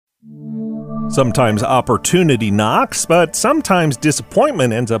Sometimes opportunity knocks, but sometimes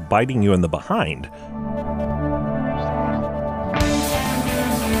disappointment ends up biting you in the behind.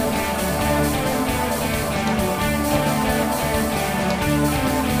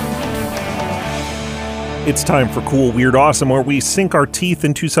 It's time for Cool, Weird, Awesome, where we sink our teeth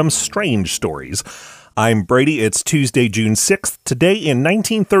into some strange stories. I'm Brady. It's Tuesday, June 6th. Today in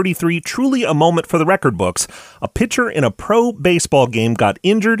 1933, truly a moment for the record books. A pitcher in a pro baseball game got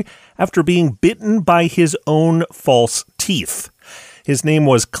injured after being bitten by his own false teeth. His name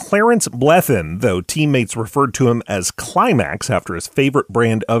was Clarence Blethen, though teammates referred to him as Climax after his favorite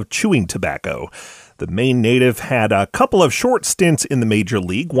brand of chewing tobacco. The Maine native had a couple of short stints in the major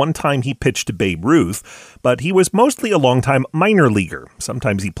league. One time he pitched to Babe Ruth, but he was mostly a longtime minor leaguer.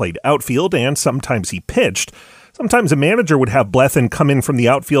 Sometimes he played outfield and sometimes he pitched. Sometimes a manager would have Blethen come in from the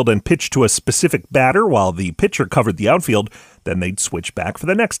outfield and pitch to a specific batter while the pitcher covered the outfield. Then they'd switch back for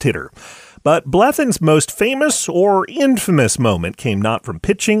the next hitter. But Blethen's most famous or infamous moment came not from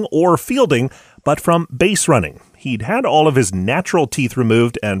pitching or fielding, but from base running. He'd had all of his natural teeth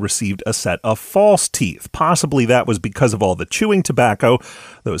removed and received a set of false teeth. Possibly that was because of all the chewing tobacco,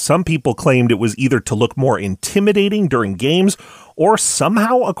 though some people claimed it was either to look more intimidating during games, or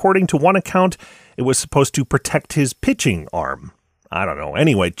somehow, according to one account, it was supposed to protect his pitching arm. I don't know.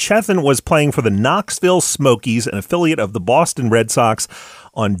 Anyway, Blethen was playing for the Knoxville Smokies, an affiliate of the Boston Red Sox,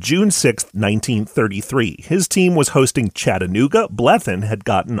 on June 6, 1933. His team was hosting Chattanooga. Blethen had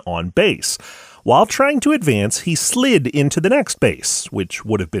gotten on base. While trying to advance, he slid into the next base, which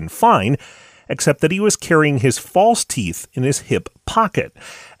would have been fine, except that he was carrying his false teeth in his hip pocket.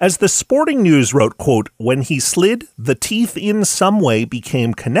 As the Sporting News wrote, quote, "When he slid, the teeth in some way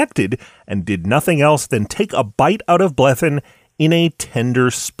became connected and did nothing else than take a bite out of Blethen in a tender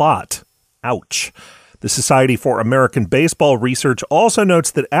spot." Ouch. The Society for American Baseball Research also notes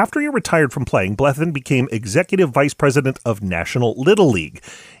that after he retired from playing, Blethen became executive vice president of National Little League.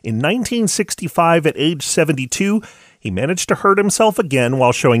 In 1965, at age 72, he managed to hurt himself again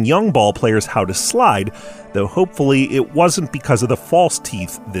while showing young ball players how to slide, though hopefully it wasn't because of the false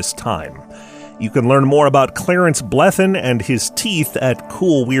teeth this time. You can learn more about Clarence Blethen and his teeth at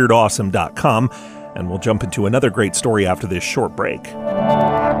coolweirdawesome.com, and we'll jump into another great story after this short break.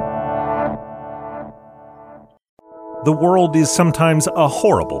 The world is sometimes a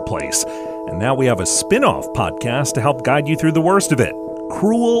horrible place, and now we have a spin-off podcast to help guide you through the worst of it.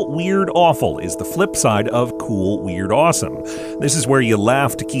 Cruel, Weird, Awful is the flip side of Cool, Weird, Awesome. This is where you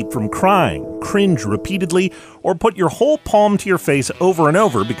laugh to keep from crying, cringe repeatedly, or put your whole palm to your face over and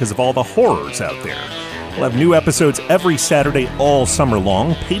over because of all the horrors out there. We'll have new episodes every Saturday all summer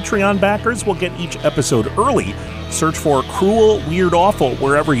long. Patreon backers will get each episode early. Search for Cruel, Weird, Awful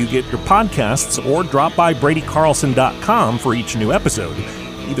wherever you get your podcasts, or drop by BradyCarlson.com for each new episode.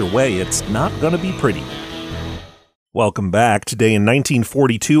 Either way, it's not going to be pretty. Welcome back. Today in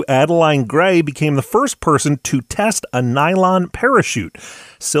 1942, Adeline Gray became the first person to test a nylon parachute.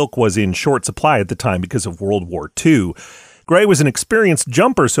 Silk was in short supply at the time because of World War II. Gray was an experienced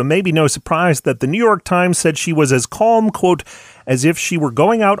jumper, so maybe no surprise that the New York Times said she was as calm, quote, as if she were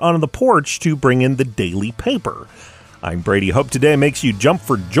going out on the porch to bring in the daily paper. I'm Brady. Hope today makes you jump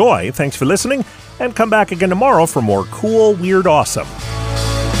for joy. Thanks for listening, and come back again tomorrow for more Cool, Weird, Awesome.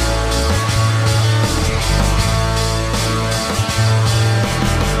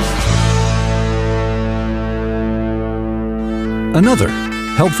 Another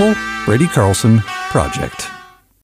helpful Brady Carlson project.